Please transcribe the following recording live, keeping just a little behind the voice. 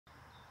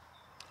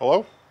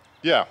Hello?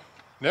 Yeah,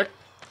 Nick?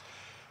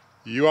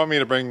 You want me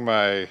to bring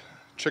my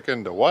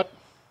chicken to what?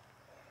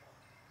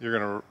 You're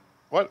gonna,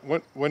 what?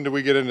 When do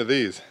we get into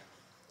these?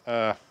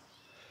 They're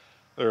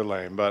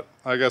lame, but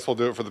I guess we'll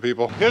do it for the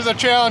people. Here's a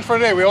challenge for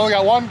today. We only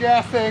got one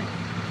gas tank.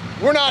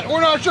 We're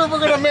not sure if we're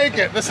gonna make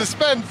it. The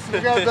suspense,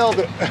 we gotta build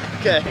it.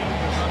 Okay.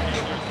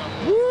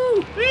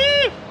 Woo!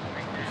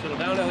 Settle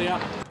down,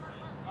 Elliot.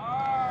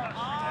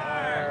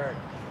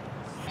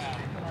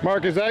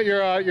 Mark, is that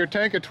your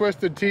tank of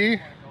Twisted Tea?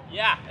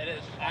 Yeah, it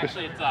is.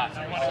 Actually, it's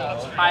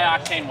high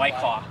octane White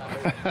Claw.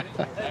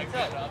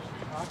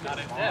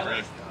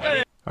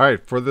 All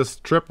right, for this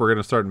trip, we're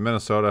gonna start in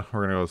Minnesota.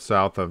 We're gonna go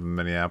south of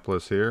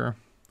Minneapolis here.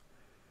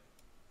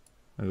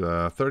 There's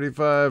a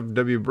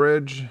 35W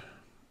bridge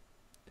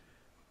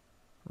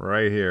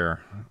right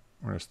here.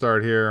 We're gonna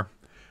start here.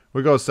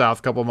 We go south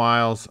a couple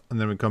miles,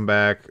 and then we come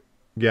back,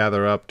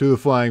 gather up to the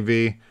Flying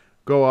V,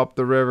 go up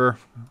the river,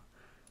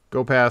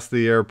 go past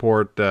the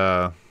airport.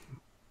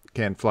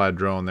 Can't fly a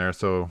drone there,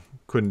 so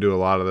couldn't do a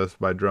lot of this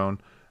by drone.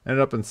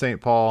 Ended up in St.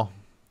 Paul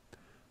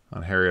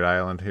on Harriet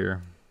Island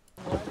here.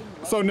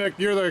 So Nick,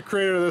 you're the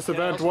creator of this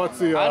event. What's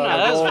the I don't know,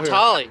 that was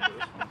Vitali.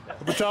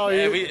 Vitali,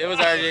 It was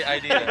our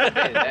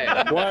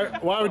idea.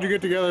 why would you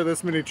get together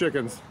this many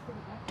chickens?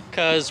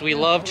 Because we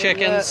love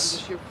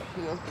chickens.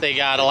 They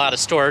got a lot of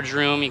storage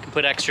room. You can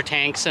put extra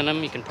tanks in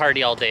them. You can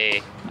party all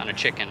day on a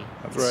chicken.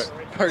 That's right.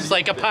 It's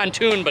like a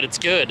pontoon, but it's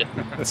good.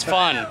 It's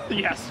fun.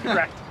 Yes,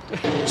 correct.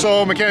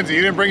 So Mackenzie,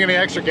 you didn't bring any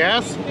extra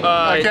gas?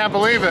 I can't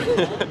believe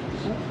it.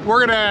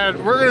 We're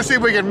gonna see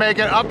if we can make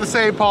it up to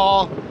St.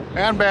 Paul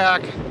and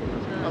back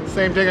on the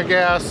same tank of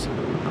gas.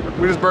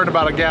 We just burned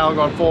about a gallon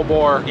going full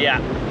bore. Yeah.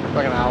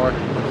 Like an hour.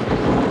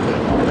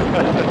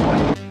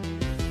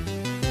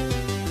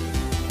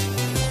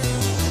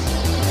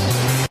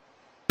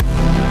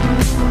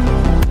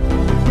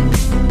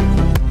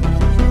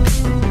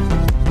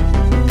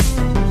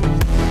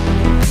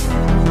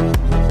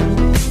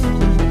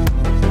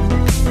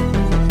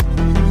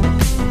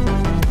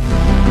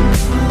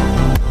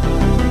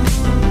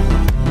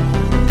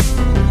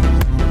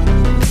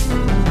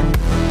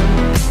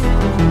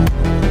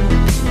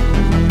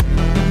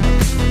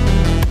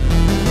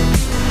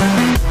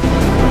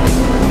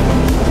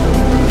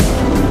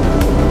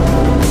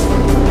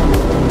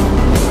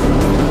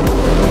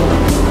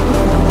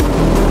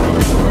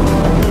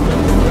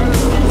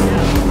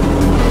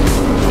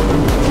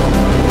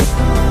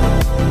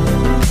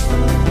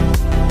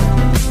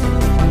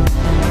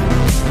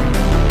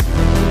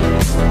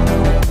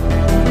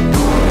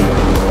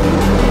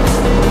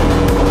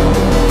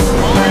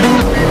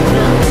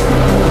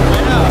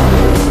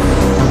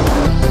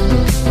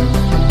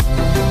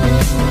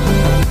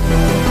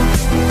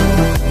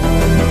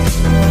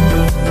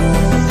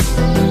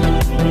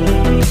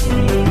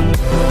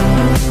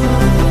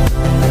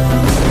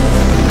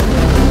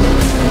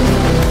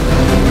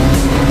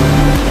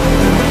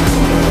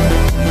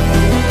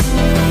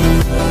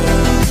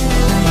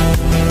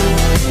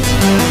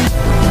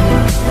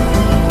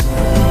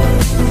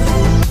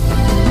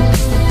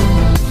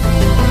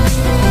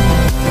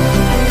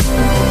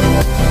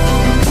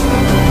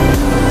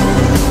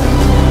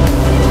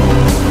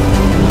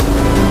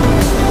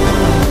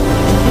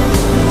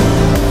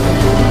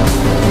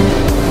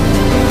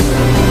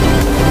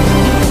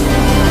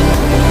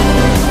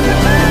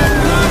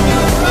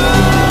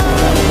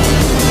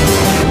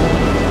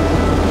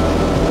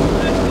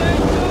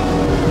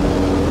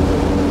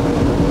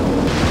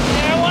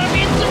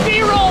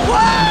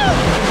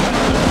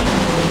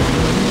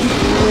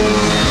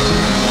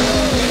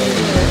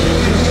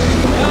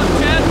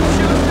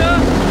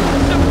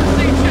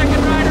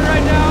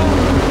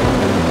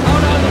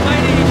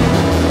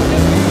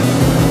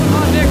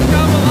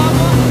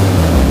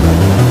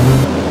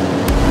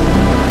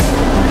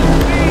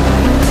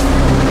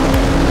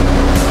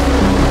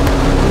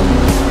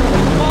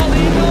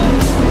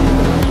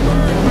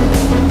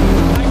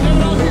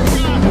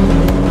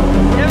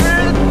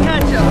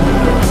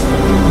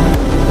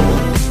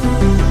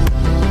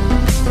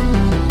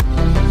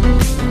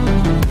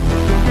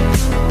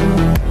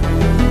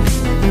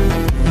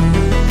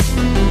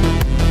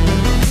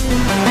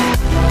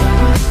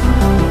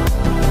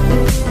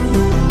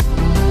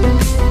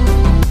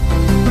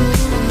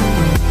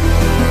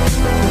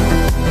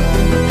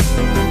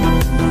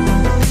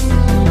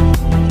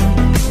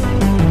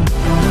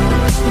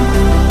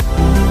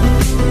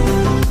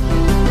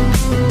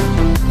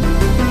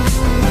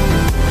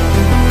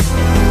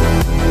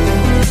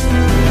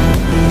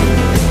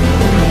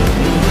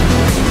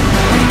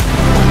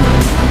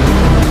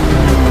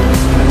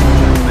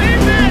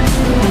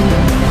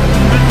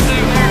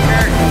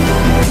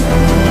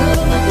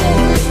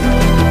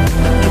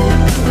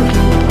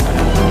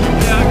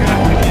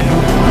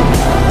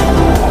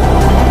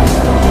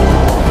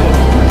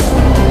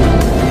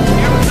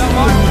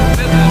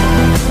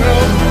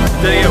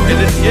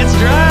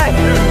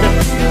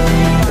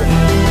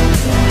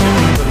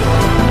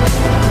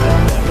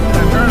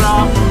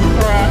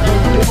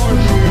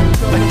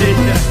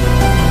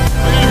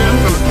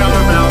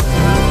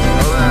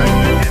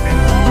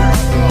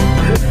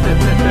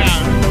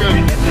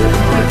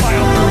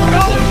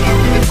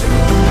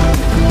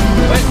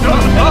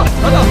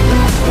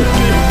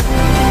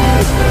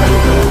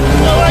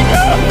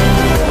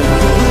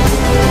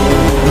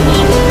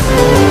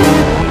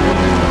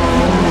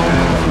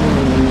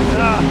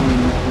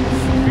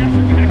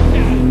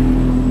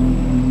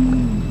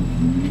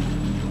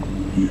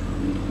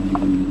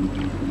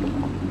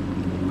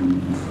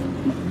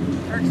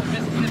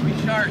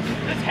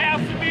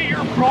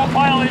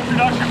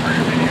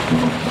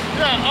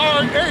 Yeah, all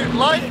right, hey,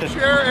 like,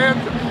 share, and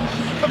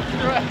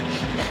subscribe.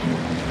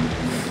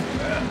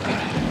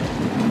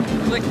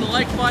 Click the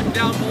like button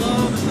down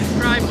below, the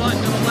subscribe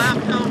button to the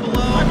left down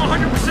below. I'm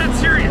 100%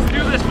 serious.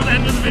 Do this for the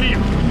end of the video.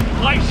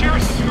 Like, share,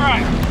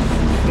 subscribe.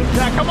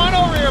 Yeah, come on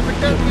over here,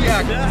 Mackenzie.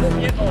 Yeah.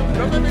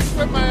 Don't let me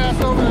flip my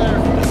ass over there.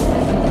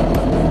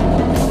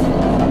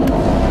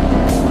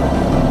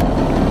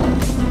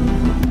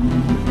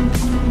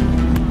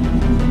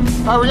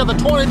 All right, we got the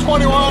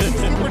 2021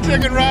 Super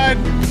Chicken Ride,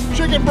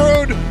 Chicken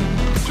Brood.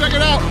 Check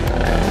it out.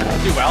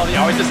 Do well. He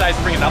always decides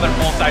to bring another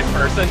full-size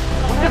person.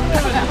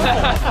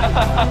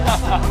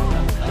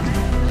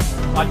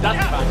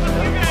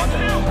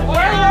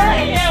 Where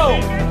were you?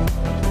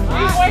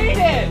 We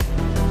waited.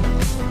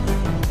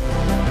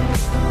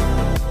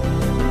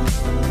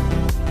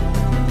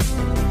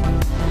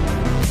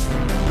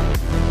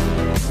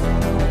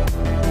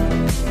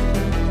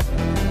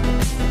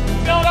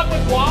 Filled up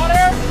with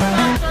water?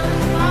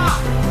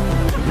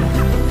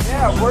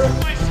 Yeah, where's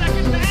My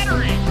second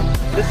battery.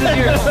 this is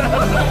your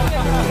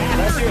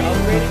that's your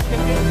upgrading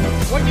ticket?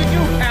 What'd you do?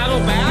 Paddle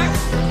back?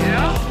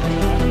 Yeah.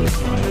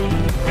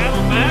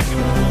 Paddle back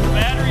and pull the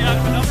battery out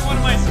of another one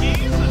of my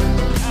skis.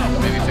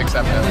 Maybe fix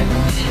that battery.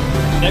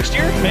 Next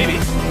year, maybe.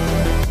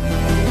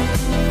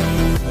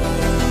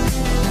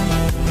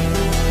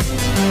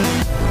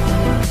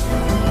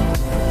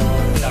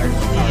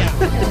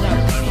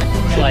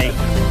 It's like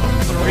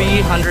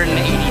 $380,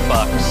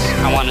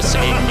 I want to say,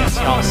 to get it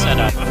all set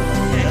up.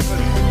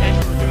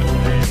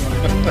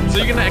 So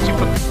you're gonna actually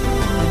put.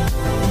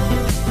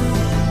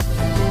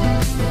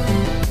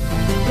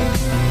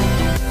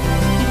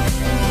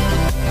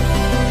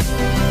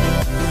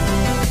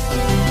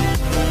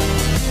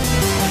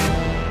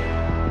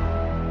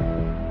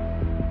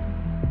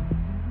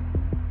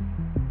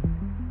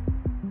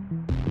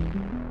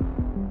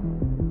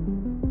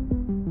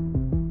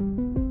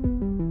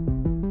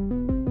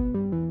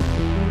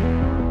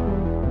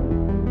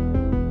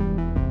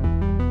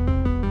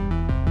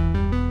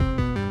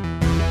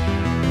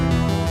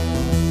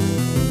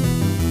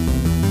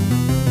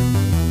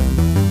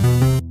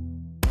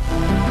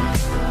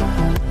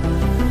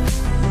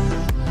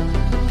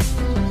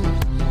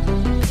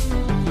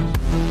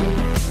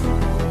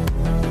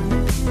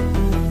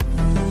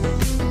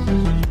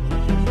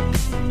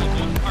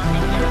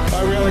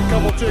 We got a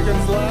couple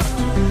chickens left,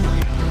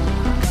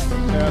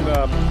 and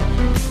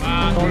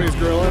Tony's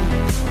grilling.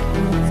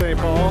 St.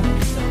 Paul.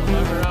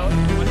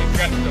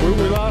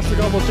 We lost a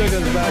couple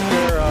chickens back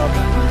there.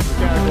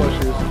 Mechanical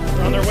issues.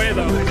 They're on their way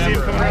though. I see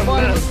them coming around the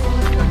bend.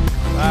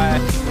 Bye.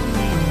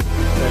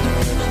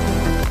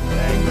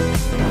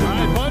 All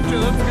right, bunch it.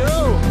 Let's go.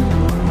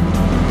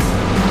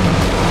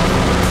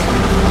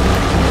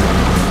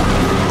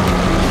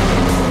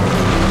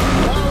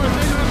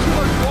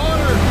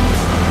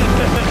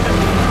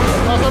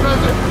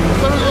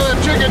 Sometimes with a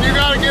chicken, you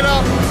gotta get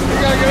up. You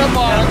gotta get up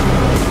on it.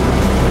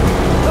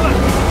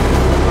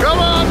 Come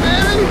on,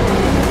 baby.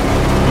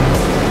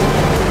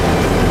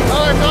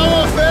 Oh, it's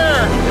almost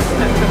there.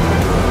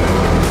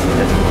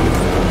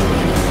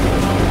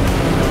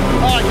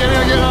 Oh, I can't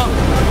even get up.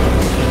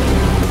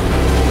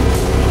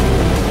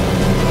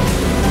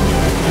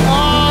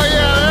 Oh,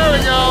 yeah, there we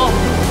go.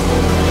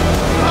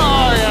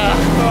 Oh, yeah.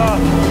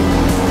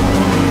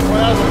 Well,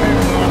 that was a pain in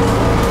the ass.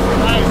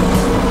 Nice.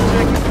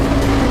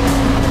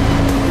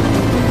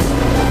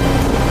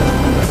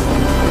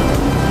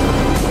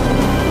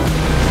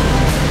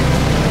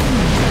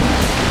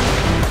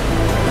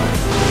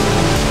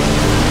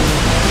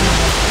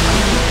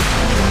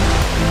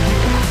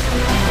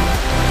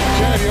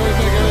 Chad, you always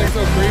make everything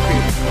so creepy.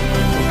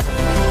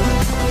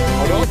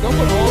 Oh, don't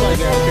put all that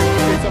gas in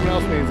case someone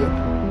else needs it.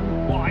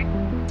 Why?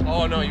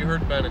 Oh no, you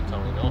heard Ben and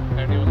Tony. No, I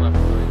haven't even left.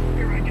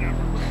 Here, I get up.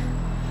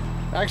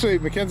 Actually,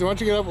 Mackenzie, why don't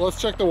you get up? Let's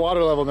check the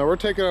water level now. We're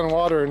taking on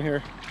water in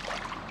here.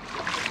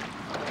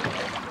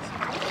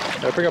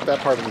 Yeah, bring up that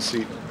part of the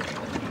seat.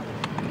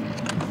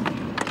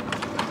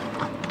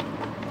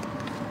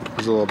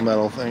 There's a little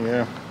metal thing,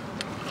 yeah.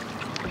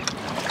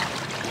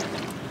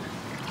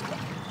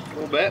 A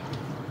little bit.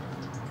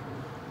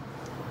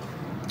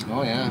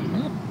 Oh yeah.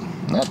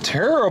 Not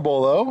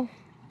terrible though.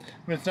 I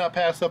mean, it's not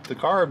passed up the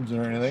carbs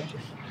or anything.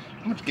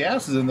 How much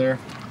gas is in there?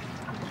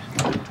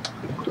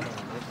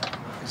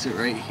 Is it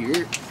right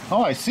here?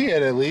 Oh, I see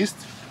it at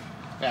least.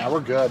 Yeah,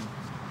 we're good.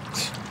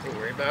 Don't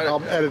worry about it.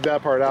 I'll edit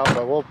that part out,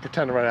 but we'll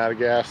pretend to run out of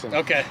gas. And...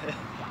 Okay.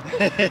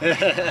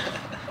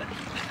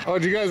 Oh,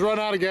 did you guys run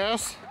out of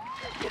gas?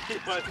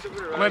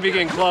 Might be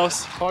getting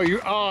close. Oh, you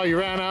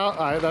ran out?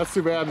 All right, that's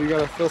too bad. You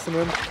gotta fill some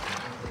in.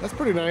 That's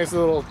pretty nice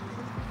little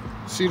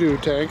Sea-Doo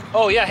tank.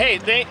 Oh yeah, hey,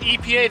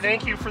 EPA,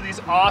 thank you for these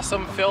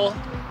awesome fill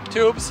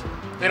tubes.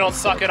 They don't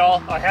suck at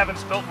all. I haven't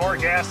spilt more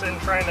gas in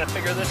trying to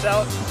figure this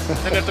out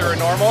than if they were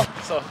normal,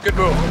 so good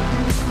move.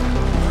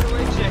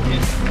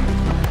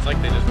 It's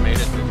like they just made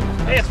it.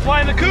 Hey, it's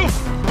flying the coop.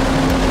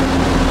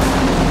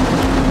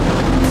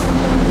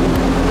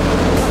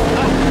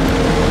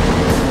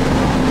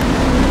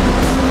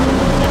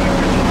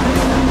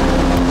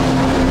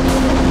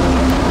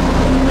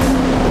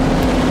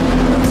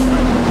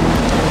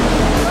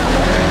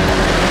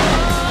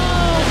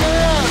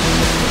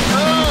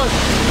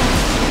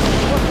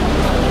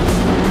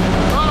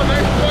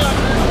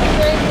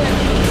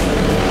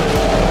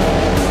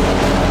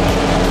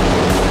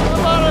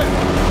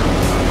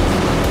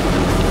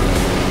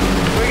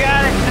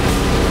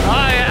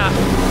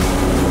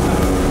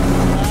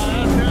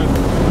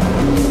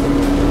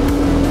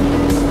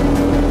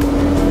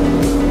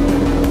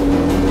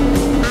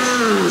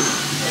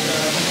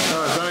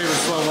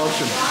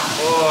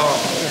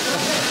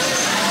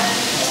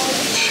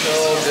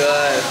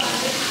 good.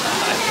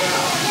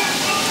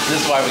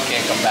 This is why we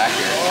can't come back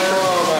here.